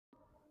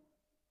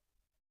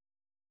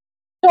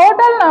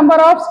Total number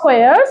of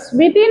squares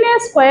within a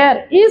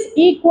square is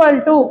equal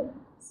to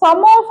sum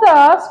of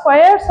the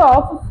squares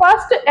of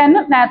first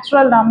n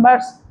natural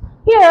numbers.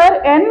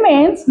 Here n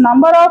means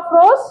number of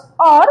rows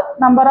or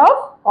number of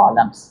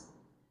columns.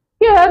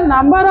 Here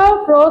number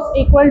of rows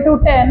equal to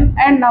 10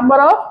 and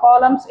number of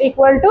columns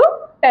equal to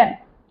 10.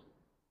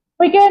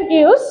 We can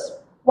use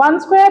 1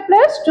 square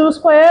plus 2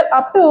 square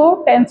up to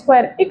 10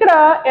 square. ఇక్కడ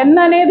n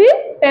అనేది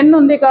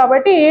 10 ఉంది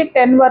కాబట్టి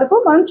 10 వరకు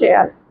మనం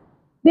చేయాలి.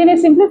 దీని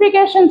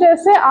simplification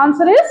చేస్తే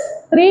answer is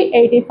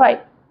 385.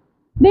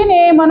 దీన్ని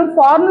మనం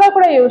ఫార్ములా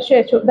కూడా యూజ్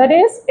చేయొచ్చు. That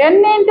is n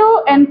into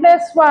n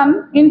plus 1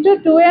 into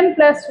 2n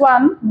plus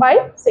 1 by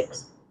 6.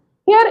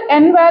 Here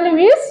n value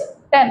is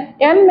 10.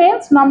 n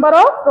means number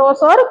of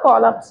rows or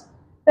columns.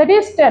 That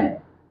is 10.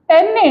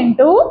 10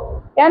 into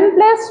n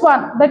plus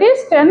 1, that is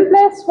 10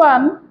 plus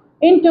 1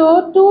 into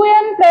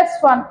 2n plus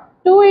 1.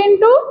 2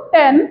 into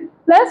 10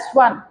 plus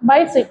 1 by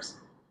 6.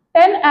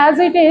 10 as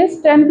it is,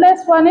 10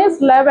 plus 1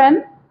 is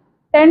 11.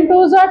 10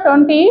 2s are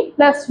 20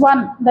 plus 1,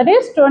 that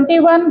is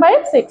 21 by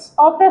 6.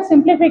 After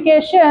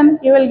simplification,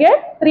 you will get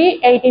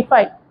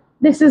 385.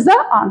 This is the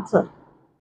answer.